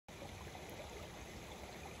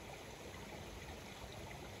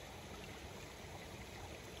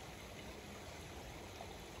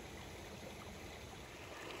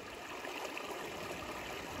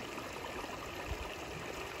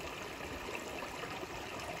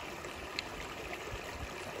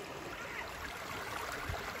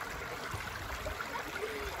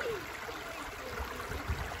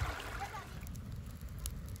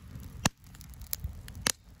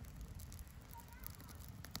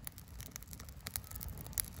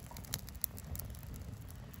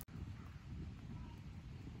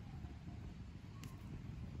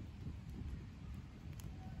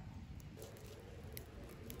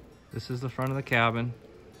This is the front of the cabin.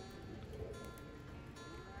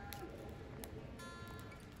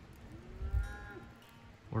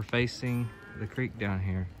 We're facing the creek down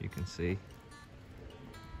here, you can see.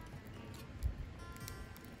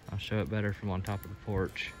 I'll show it better from on top of the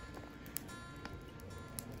porch.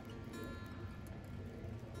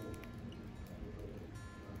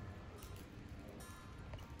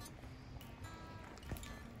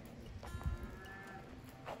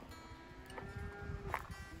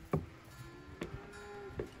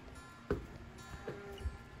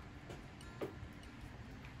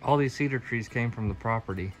 All these cedar trees came from the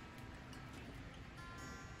property.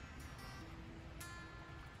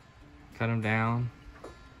 Cut them down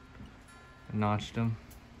and notched them.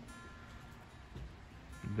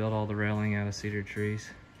 Built all the railing out of cedar trees.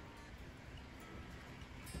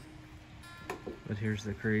 But here's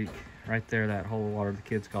the creek. Right there, that hole of water, the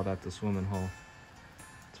kids call that the swimming hole.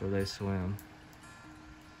 That's where they swim.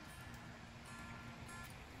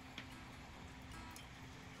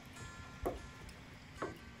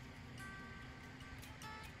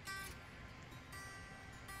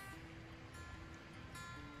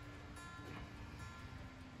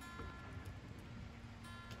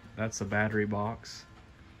 That's the battery box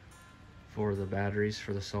for the batteries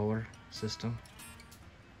for the solar system.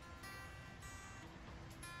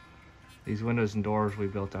 These windows and doors we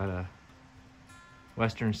built out of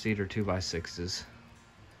Western cedar 2x6s.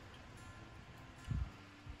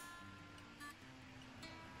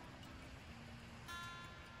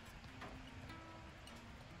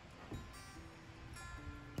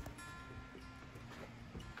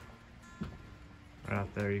 Right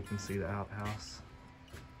out there you can see the outhouse.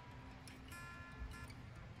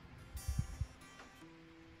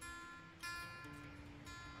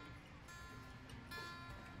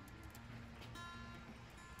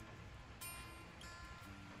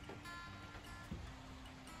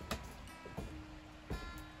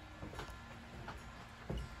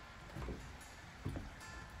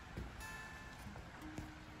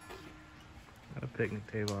 Got a picnic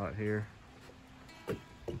table out here.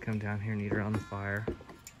 You come down here and eat around the fire.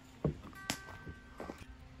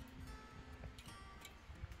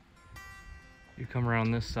 You come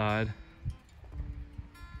around this side.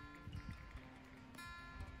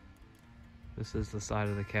 This is the side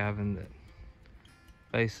of the cabin that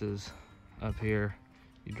faces up here.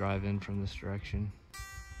 You drive in from this direction.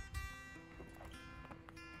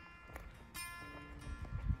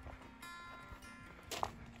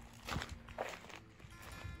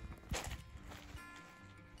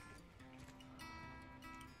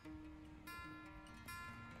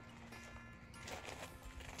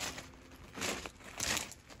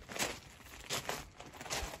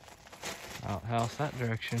 Outhouse that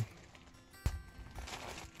direction.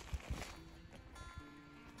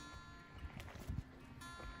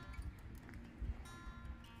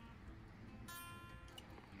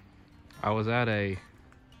 I was at a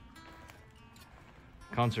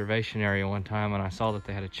conservation area one time and I saw that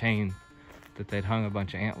they had a chain that they'd hung a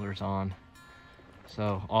bunch of antlers on.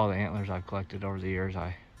 So all the antlers I've collected over the years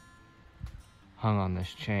I hung on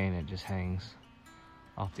this chain. It just hangs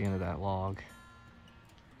off the end of that log.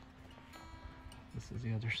 This is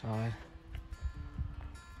the other side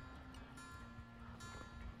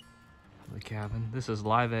of the cabin. This is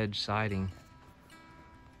live edge siding.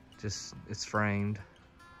 Just, it's framed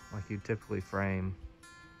like you typically frame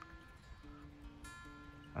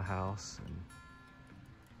a house and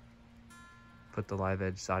put the live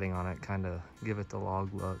edge siding on it, kind of give it the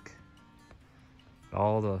log look.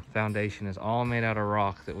 All the foundation is all made out of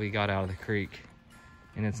rock that we got out of the creek,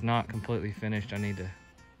 and it's not completely finished. I need to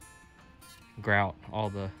grout all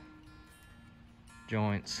the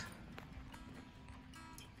joints.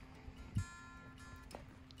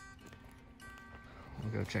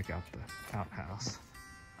 We'll go check out the outhouse.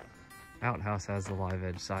 Outhouse has the live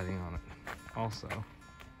edge siding on it also.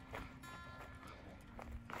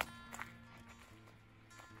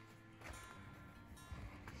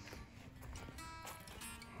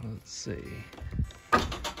 Let's see.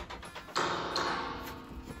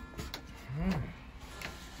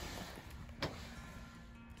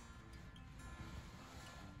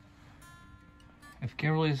 If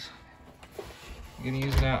Kimberly's gonna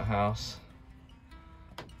use an outhouse,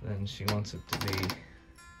 then she wants it to be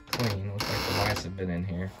clean. Looks like the mice have been in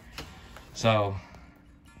here. So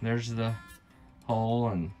there's the hole,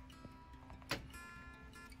 and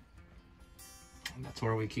that's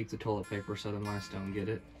where we keep the toilet paper so the mice don't get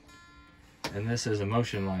it. And this is a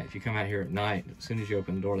motion light. If you come out here at night, as soon as you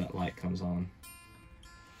open the door, that light comes on.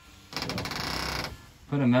 So,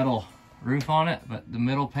 put a metal roof on it, but the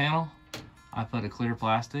middle panel, I put a clear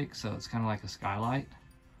plastic, so it's kind of like a skylight.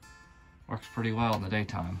 Works pretty well in the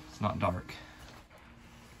daytime. It's not dark.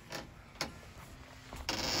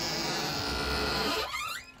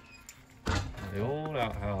 The old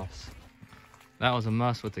outhouse. That was a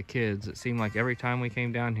must with the kids. It seemed like every time we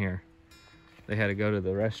came down here, they had to go to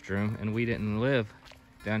the restroom, and we didn't live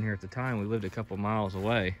down here at the time. We lived a couple miles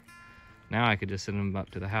away. Now I could just send them up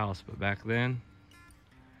to the house, but back then,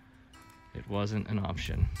 it wasn't an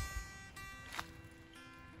option.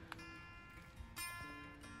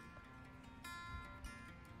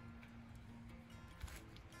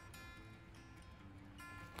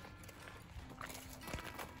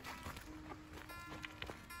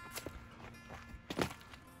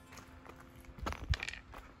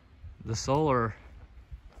 The solar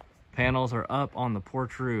panels are up on the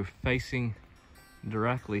porch roof facing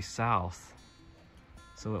directly south.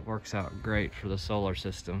 So it works out great for the solar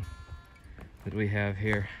system that we have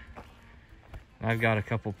here. I've got a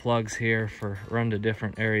couple plugs here for run to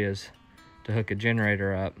different areas to hook a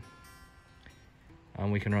generator up.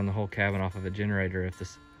 We can run the whole cabin off of a generator if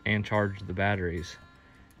this, and charge the batteries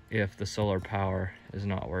if the solar power is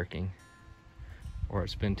not working, or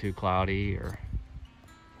it's been too cloudy, or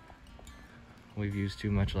we've used too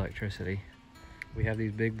much electricity. We have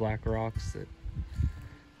these big black rocks that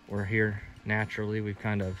were here naturally. We've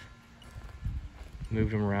kind of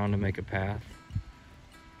moved them around to make a path.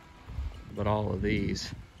 But all of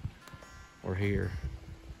these were here.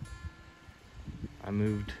 I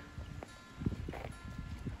moved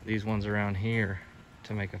these ones around here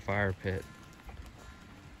to make a fire pit.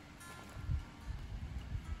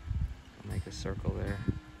 I'll make a circle there.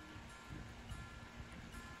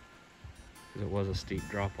 Because it was a steep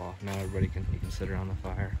drop off. Now you can sit around the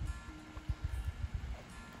fire.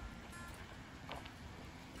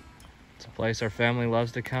 It's a place our family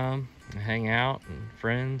loves to come and hang out, and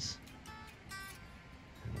friends.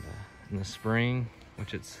 And, in the spring,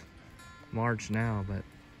 which it's March now, but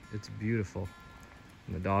it's beautiful.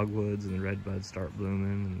 And the dogwoods and the redbuds start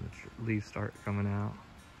blooming and the leaves start coming out.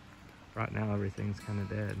 Right now everything's kind of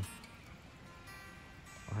dead.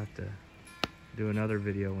 I'll have to do another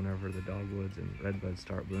video whenever the dogwoods and redbuds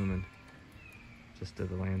start blooming, just of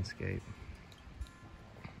the landscape.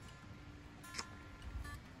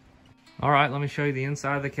 All right, let me show you the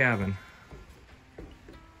inside of the cabin.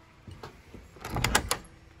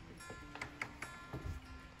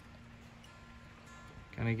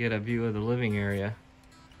 Kind of get a view of the living area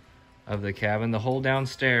of the cabin. The whole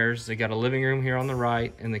downstairs, they got a living room here on the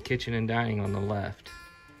right and the kitchen and dining on the left.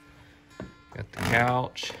 Got the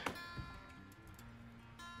couch,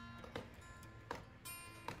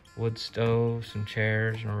 wood stove, some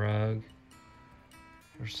chairs and a rug.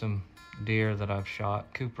 There's some deer that I've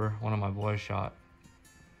shot. Cooper, one of my boys, shot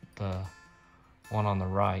the one on the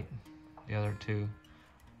right. The other two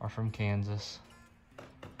are from Kansas.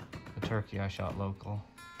 The turkey I shot local.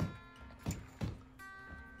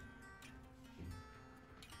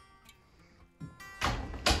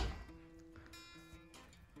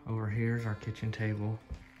 Over here's our kitchen table.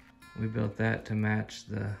 We built that to match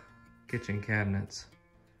the kitchen cabinets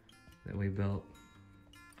that we built.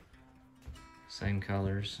 Same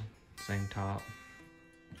colors, same top.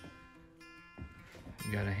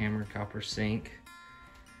 We got a hammered copper sink.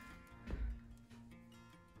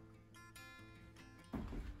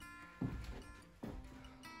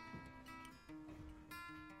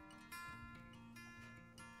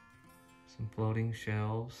 Some floating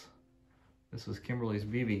shelves. This was Kimberly's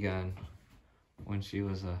BB gun when she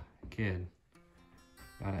was a kid.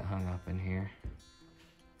 Got it hung up in here.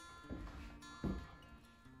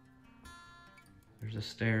 There's the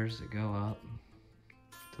stairs that go up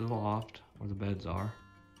to the loft where the beds are.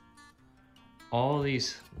 All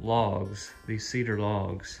these logs, these cedar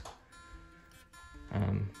logs,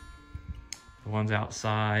 the ones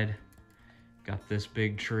outside, got this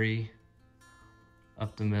big tree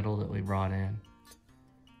up the middle that we brought in.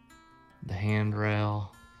 The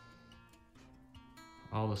handrail,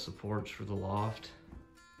 all the supports for the loft,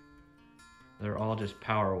 they're all just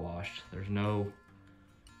power washed. There's no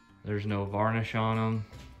varnish on them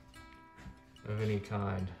of any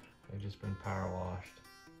kind. They've just been power washed.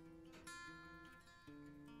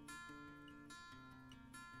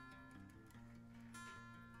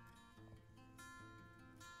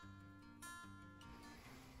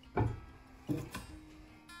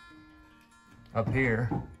 Up here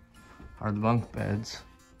are the bunk beds.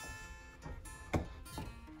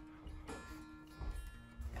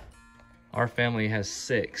 Our family has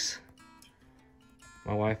 6.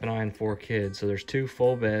 My wife and I and 4 kids. So there's 2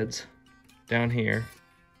 full beds down here.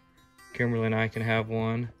 Kimberly and I can have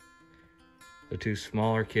one. The 2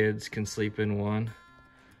 smaller kids can sleep in one.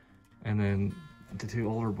 And then the two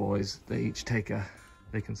older boys, they each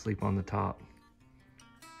they can sleep on the top.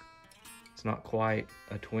 It's not quite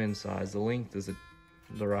a twin size. The length is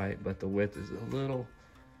the right, but the width is a little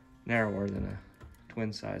narrower than a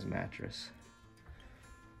twin size mattress.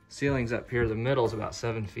 Ceiling's up here, the middle's about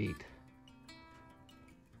 7 feet.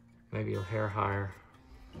 Maybe a hair higher.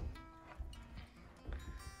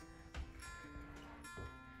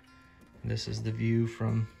 This is the view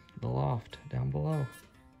from the loft down below.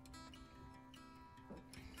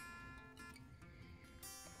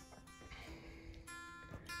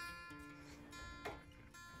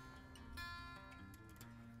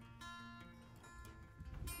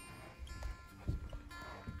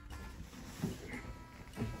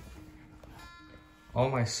 All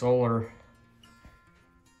my solar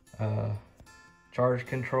charge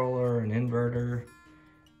controller and inverter,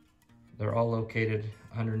 they're all located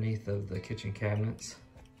underneath of the kitchen cabinets.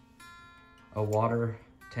 A water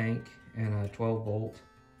tank and a 12-volt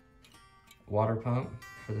water pump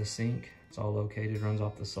for the sink. It's all located, runs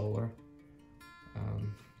off the solar.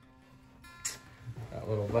 That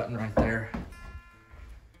little button right there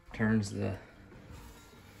turns I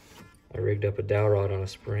rigged up a dowel rod on a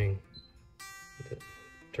spring that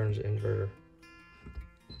turns the inverter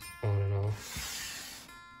on and off.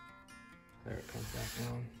 There, it comes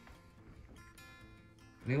back on.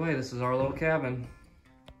 Anyway, this is our little cabin.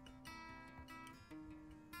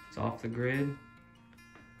 It's off the grid.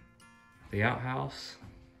 The outhouse.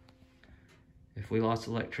 If we lost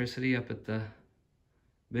electricity up at the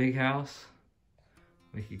big house,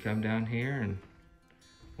 we could come down here and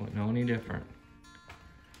wouldn't know any different.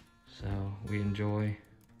 So we enjoy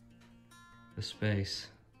the space.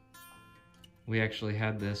 We actually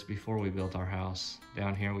had this before we built our house.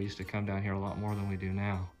 Down here, we used to come down here a lot more than we do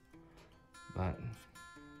now. But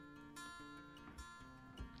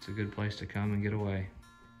it's a good place to come and get away.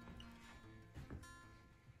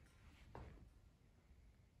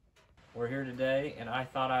 We're here today, and I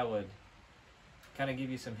thought I would kind of give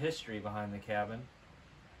you some history behind the cabin.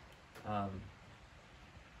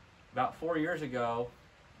 About 4 years ago,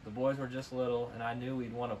 the boys were just little, and I knew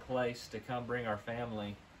we'd want a place to come bring our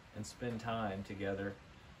family and spend time together.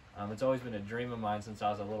 It's always been a dream of mine since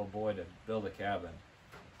I was a little boy to build a cabin.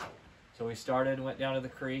 So we started, went down to the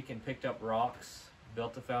creek and picked up rocks,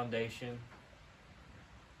 built the foundation,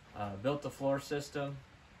 built the floor system,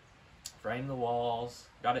 framed the walls,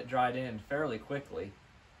 got it dried in fairly quickly,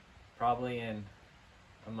 probably in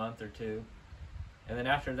a month or two. And then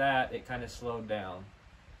after that, it kind of slowed down.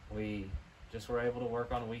 We just were able to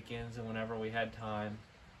work on weekends and whenever we had time,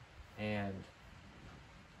 and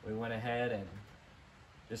we went ahead and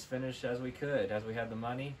just finished as we could, as we had the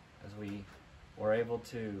money, as we were able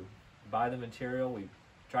to buy the material. We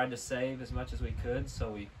tried to save as much as we could, so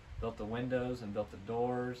we built the windows and built the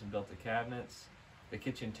doors and built the cabinets, the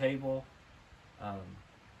kitchen table,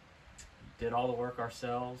 did all the work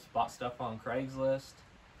ourselves, bought stuff on Craigslist.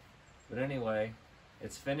 But anyway,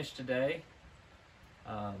 it's finished today.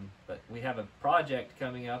 But we have a project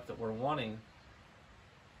coming up that we're wanting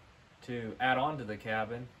to add on to the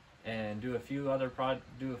cabin and do a few other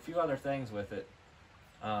things with it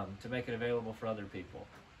to make it available for other people.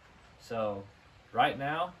 So right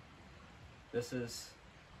now, this is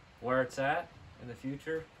where it's at. In the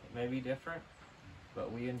future, it may be different,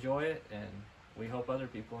 but we enjoy it, and we hope other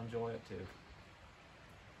people enjoy it too.